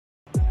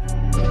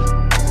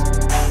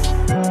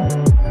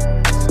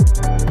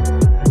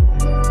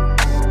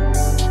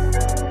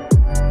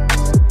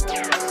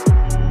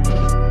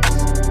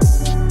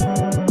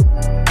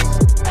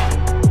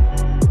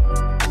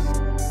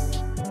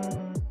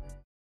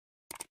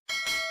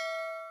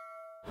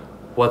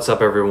What's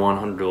up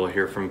everyone, Doyle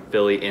here from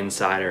Philly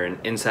Insider and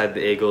Inside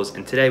the Eagles,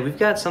 and today we've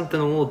got something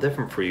a little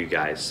different for you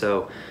guys.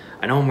 So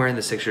I know I'm wearing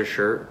the Sixers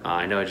shirt.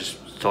 I know I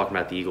just was talking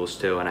about the Eagles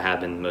too, and I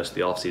have been most of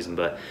the offseason,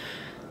 but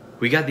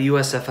we got the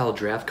USFL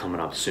draft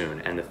coming up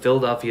soon, and the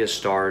Philadelphia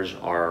Stars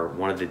are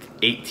one of the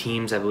 8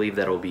 teams I believe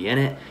that will be in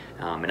it,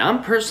 and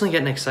I'm personally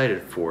getting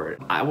excited for it.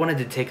 I wanted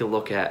to take a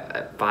look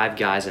at 5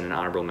 guys in an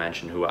honorable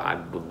mention who I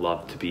would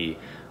love to be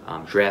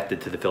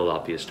drafted to the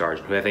Philadelphia Stars,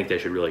 who I think they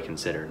should really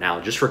consider.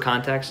 Now, just for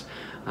context,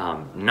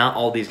 not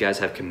all these guys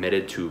have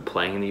committed to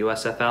playing in the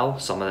USFL.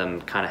 Some of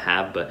them kind of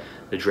have, but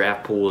the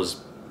draft pool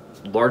is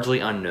largely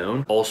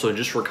unknown. Also,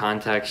 just for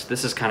context,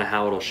 this is kind of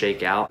how it'll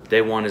shake out.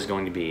 Day 1 is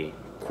going to be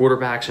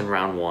quarterbacks in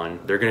round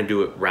 1. They're going to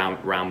do it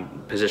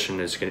round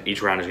position is going,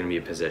 each round is going to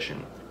be a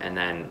position, and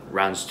then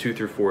rounds 2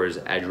 through 4 is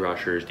edge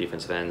rushers,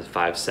 defensive ends.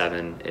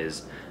 5-7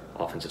 is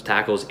offensive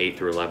tackles. 8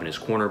 through 11 is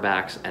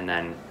cornerbacks, and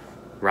then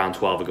round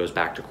 12 it goes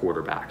back to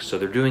quarterbacks. So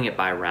they're doing it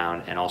by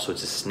round, and also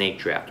it's a snake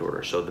draft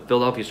order. So the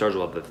Philadelphia Stars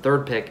will have the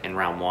 3rd pick in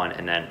round 1,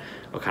 and then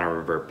it'll kind of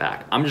revert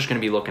back. I'm just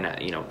going to be looking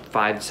at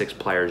 5 to 6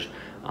 players,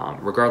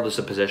 regardless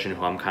of position,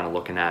 who I'm kind of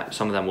looking at.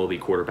 Some of them will be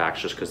quarterbacks,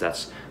 just because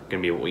that's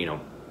going to be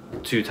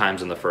 2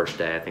 times on the first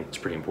day. I think it's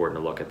pretty important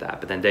to look at that.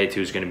 But then day 2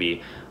 is going to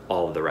be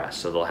all of the rest.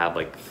 So they'll have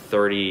like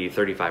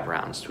 35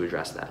 rounds to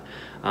address that.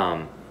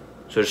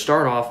 So to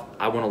start off,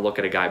 I want to look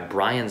at a guy,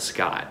 Bryan,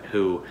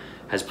 who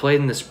has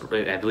played in this,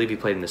 I believe he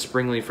played in the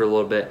spring league for a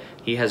little bit.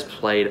 He has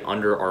played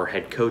under our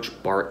head coach,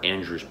 Bart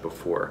Andrews,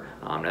 before.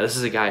 Now this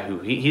is a guy who,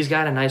 he's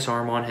got a nice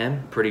arm on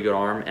him, pretty good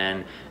arm,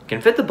 and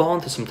can fit the ball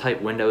into some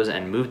tight windows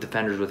and move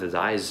defenders with his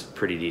eyes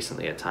pretty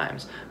decently at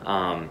times.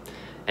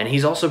 And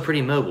he's also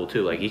pretty mobile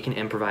too. Like, he can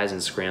improvise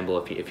and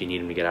scramble if you need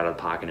him to get out of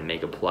the pocket and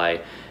make a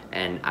play.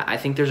 And I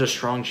think there's a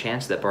strong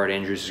chance that Bart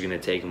Andrews is going to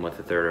take him with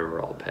the 3rd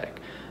overall pick.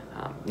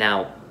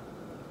 Now,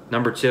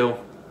 number 2,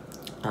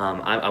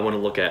 I want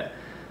to look at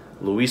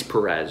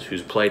Perez,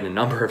 who's played in a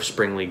number of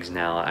spring leagues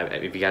now.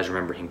 If you guys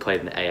remember, he played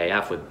in the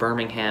AAF with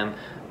Birmingham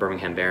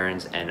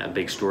Barons, and a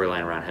big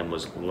storyline around him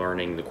was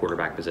learning the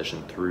quarterback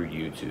position through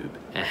YouTube.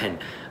 And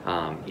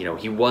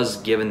he was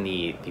given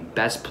the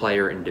best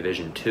player in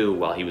Division II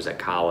while he was at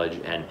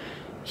college, and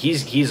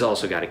he's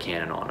also got a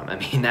cannon on him. I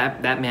mean,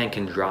 that man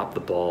can drop the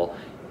ball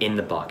in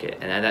the bucket,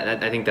 and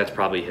I think that's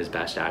probably his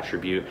best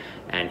attribute.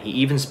 And he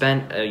even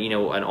spent an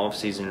off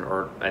season,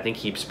 or I think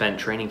he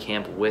spent training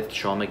camp with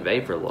Sean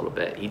McVay for a little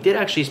bit. He did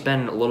actually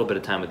spend a little bit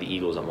of time with the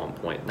Eagles at one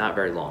point, not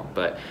very long,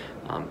 but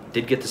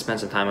did get to spend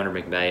some time under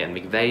McVay. And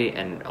McVay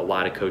and a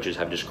lot of coaches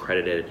have just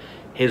credited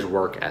his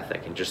work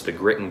ethic and just the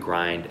grit and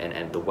grind,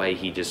 and the way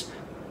he just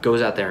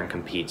goes out there and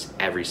competes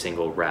every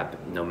single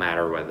rep, no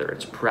matter whether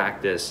it's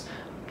practice,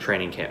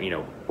 training camp,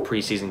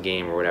 preseason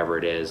game, or whatever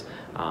it is,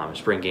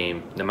 spring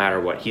game. No matter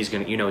what, he's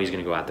gonna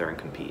go out there and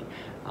compete.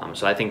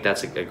 So I think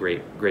that's a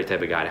great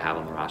type of guy to have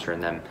on the roster.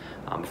 And then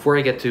before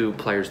I get to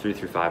players 3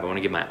 through 5, I want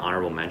to give my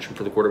honorable mention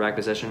for the quarterback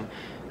position.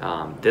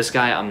 This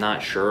guy, I'm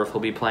not sure if he'll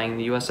be playing in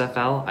the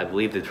USFL. I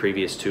believe the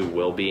previous 2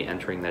 will be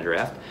entering the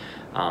draft.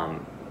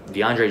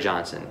 DeAndre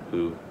Johnson,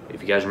 who,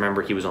 if you guys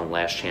remember, he was on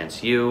Last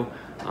Chance U,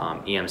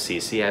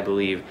 EMCC, I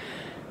believe,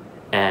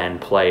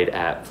 and played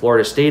at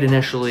Florida State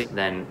initially.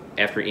 Then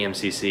after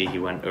EMCC, he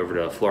went over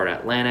to Florida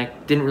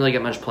Atlantic. Didn't really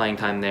get much playing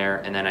time there,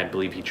 and then I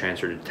believe he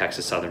transferred to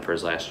Texas Southern for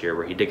his last year,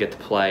 where he did get to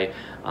play,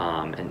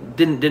 and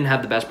didn't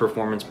have the best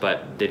performance,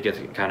 but did get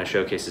to kind of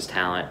showcase his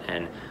talent,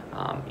 and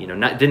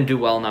didn't do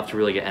well enough to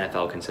really get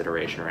NFL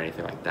consideration or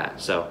anything like that.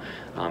 So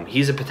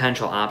he's a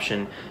potential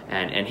option,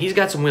 and he's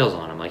got some wheels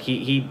on him. Like,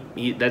 he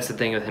that's the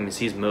thing with him, is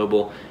he's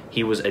mobile.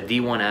 He was a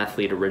D1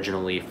 athlete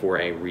originally for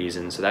a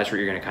reason, so that's what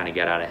you're going to kind of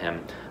get out of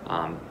him.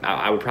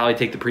 I would probably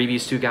take the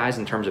previous 2 guys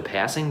in terms of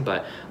passing,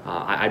 but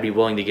I'd be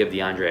willing to give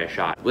DeAndre a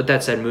shot. With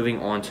that said, moving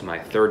on to my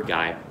 3rd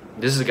guy.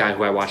 This is a guy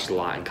who I watched a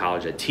lot in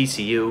college at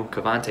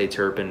TCU,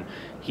 Turpin.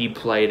 He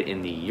played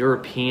in the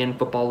European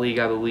Football League,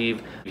 I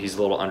believe. He's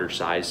a little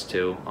undersized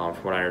too, from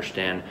what I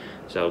understand.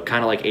 So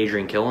kind of like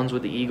Adrian Killens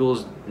with the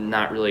Eagles,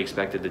 not really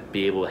expected to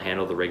be able to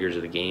handle the rigors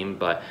of the game,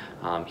 but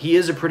he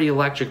is a pretty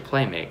electric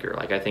playmaker.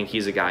 Like, I think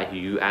he's a guy who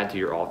you add to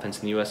your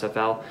offense in the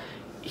USFL.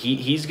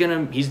 He's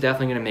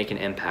definitely gonna make an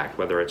impact,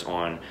 whether it's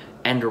on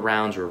end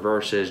arounds,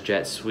 reverses,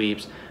 jet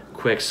sweeps,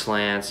 quick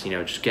slants,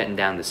 just getting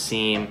down the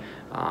seam,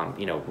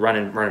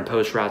 running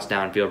post routes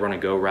downfield, running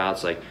go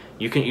routes. Like,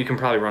 you can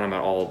probably run him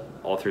at all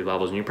 3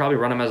 levels, and you probably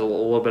run him as a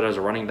little bit as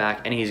a running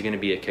back, and he's going to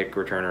be a kick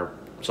returner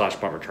 /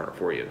 punt returner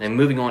for you. And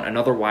moving on,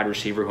 another wide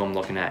receiver who I'm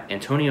looking at,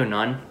 Antonio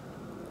Nunn.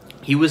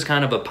 He was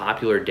kind of a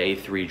popular day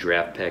 3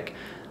 draft pick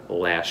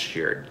last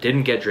year.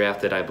 Didn't get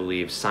drafted, I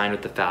believe. Signed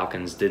with the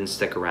Falcons. Didn't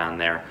stick around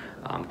there.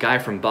 Guy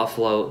from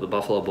Buffalo, the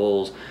Buffalo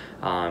Bulls,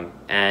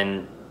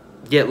 and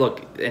yeah,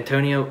 look,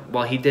 Antonio,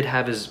 while he did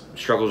have his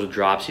struggles with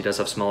drops, he does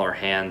have smaller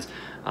hands.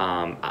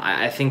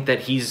 I think that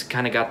he's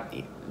kind of got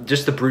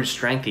just the brute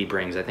strength he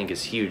brings, I think,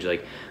 is huge.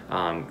 Like,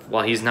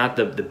 while he's not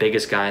the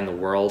biggest guy in the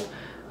world,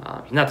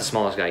 he's not the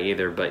smallest guy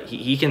either, but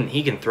he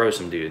can throw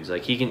some dudes.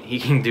 Like, he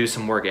can do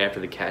some work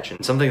after the catch.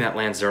 And something that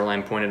Lance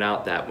Zierlein pointed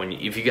out, that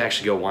if you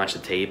actually go watch the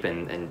tape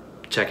and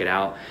check it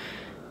out.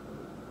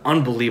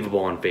 Unbelievable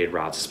on fade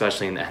routes,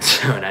 especially in the end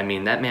zone. I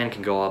mean, that man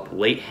can go up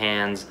late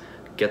hands,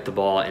 get the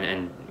ball,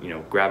 and you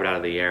know, grab it out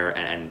of the air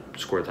and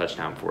score a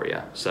touchdown for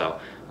you. So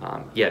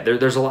yeah,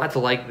 there's a lot to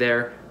like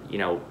there. You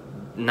know,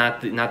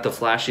 not the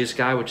flashiest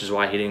guy, which is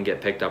why he didn't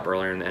get picked up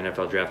earlier in the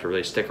NFL draft to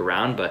really stick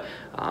around. But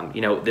you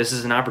know, this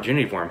is an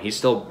opportunity for him. He's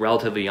still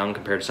relatively young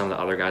compared to some of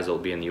the other guys that will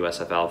be in the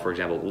USFL. For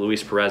example,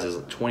 Luis Perez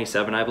is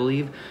 27, I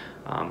believe.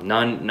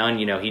 Nunn,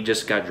 you know, he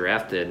just got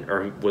drafted,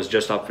 or was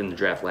just up in the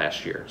draft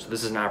last year. So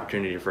this is an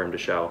opportunity for him to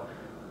show,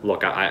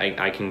 look,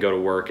 I can go to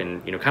work,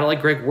 and, you know, kind of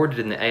like Greg Ward did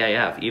in the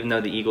AAF. Even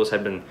though the Eagles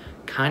had been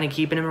kind of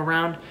keeping him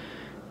around,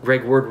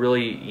 Greg Ward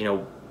really, you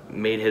know,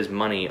 made his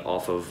money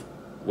off of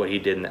what he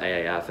did in the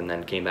AAF, and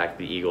then came back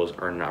to the Eagles,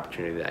 earned an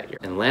opportunity that year.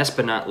 And last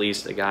but not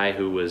least, a guy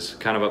who was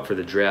kind of up for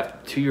the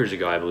draft 2 years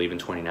ago, I believe in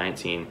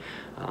 2019,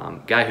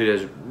 guy who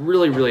is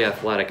really, really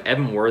athletic,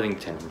 Evan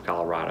Worthington from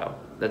Colorado.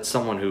 That's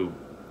someone who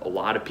a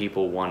lot of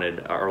people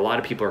wanted, or a lot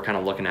of people are kind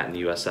of looking at in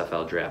the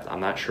USFL draft. I'm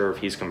not sure if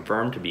he's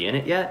confirmed to be in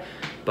it yet,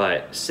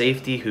 but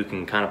safety who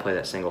can kind of play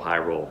that single high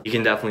role. You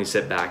can definitely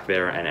sit back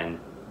there and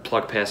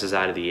pluck passes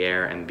out of the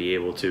air and be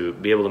able to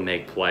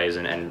make plays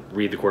and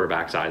read the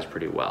quarterback's eyes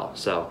pretty well.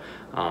 So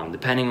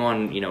depending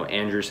on, you know,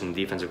 Andrews and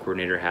the defensive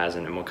coordinator has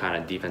and what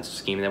kind of defensive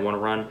scheme they want to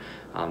run,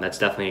 that's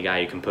definitely a guy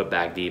you can put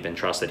back deep and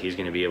trust that he's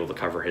going to be able to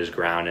cover his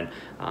ground. And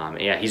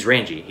yeah, he's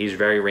rangy. He's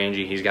very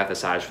rangy. He's got the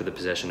size for the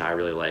position. I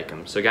really like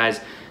him. So guys,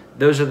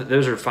 those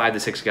are 5 to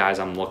 6 guys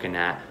I'm looking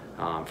at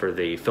for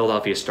the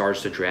Philadelphia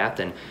Stars to draft.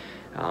 And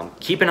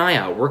keep an eye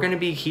out. We're going to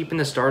be keeping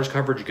the Stars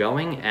coverage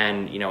going,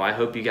 and you know, I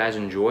hope you guys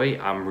enjoy.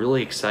 I'm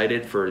really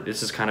excited for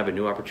this. Is kind of a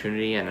new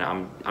opportunity, and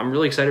I'm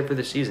really excited for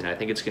this season. I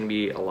think it's going to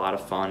be a lot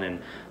of fun, and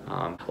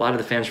a lot of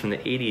the fans from the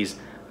 80s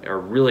are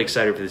really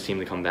excited for this team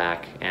to come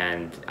back,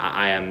 and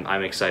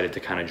I'm excited to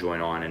kind of join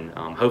on. And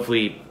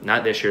hopefully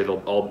not this year.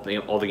 All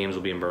the games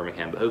will be in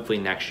Birmingham, but hopefully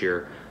next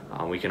year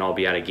we can all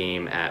be at a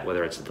game at,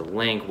 whether it's at the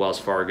Link, Wells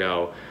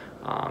Fargo,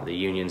 the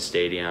Union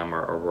Stadium,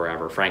 or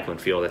wherever. Franklin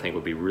Field, I think,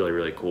 would be really,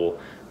 really cool.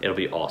 It'll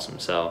be awesome.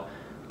 So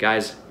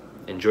guys,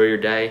 enjoy your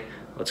day.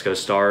 Let's go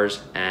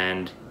Stars.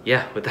 And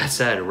yeah, with that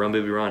said, run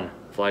baby run,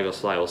 fly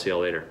Eagles fly. We'll see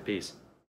y'all later. Peace.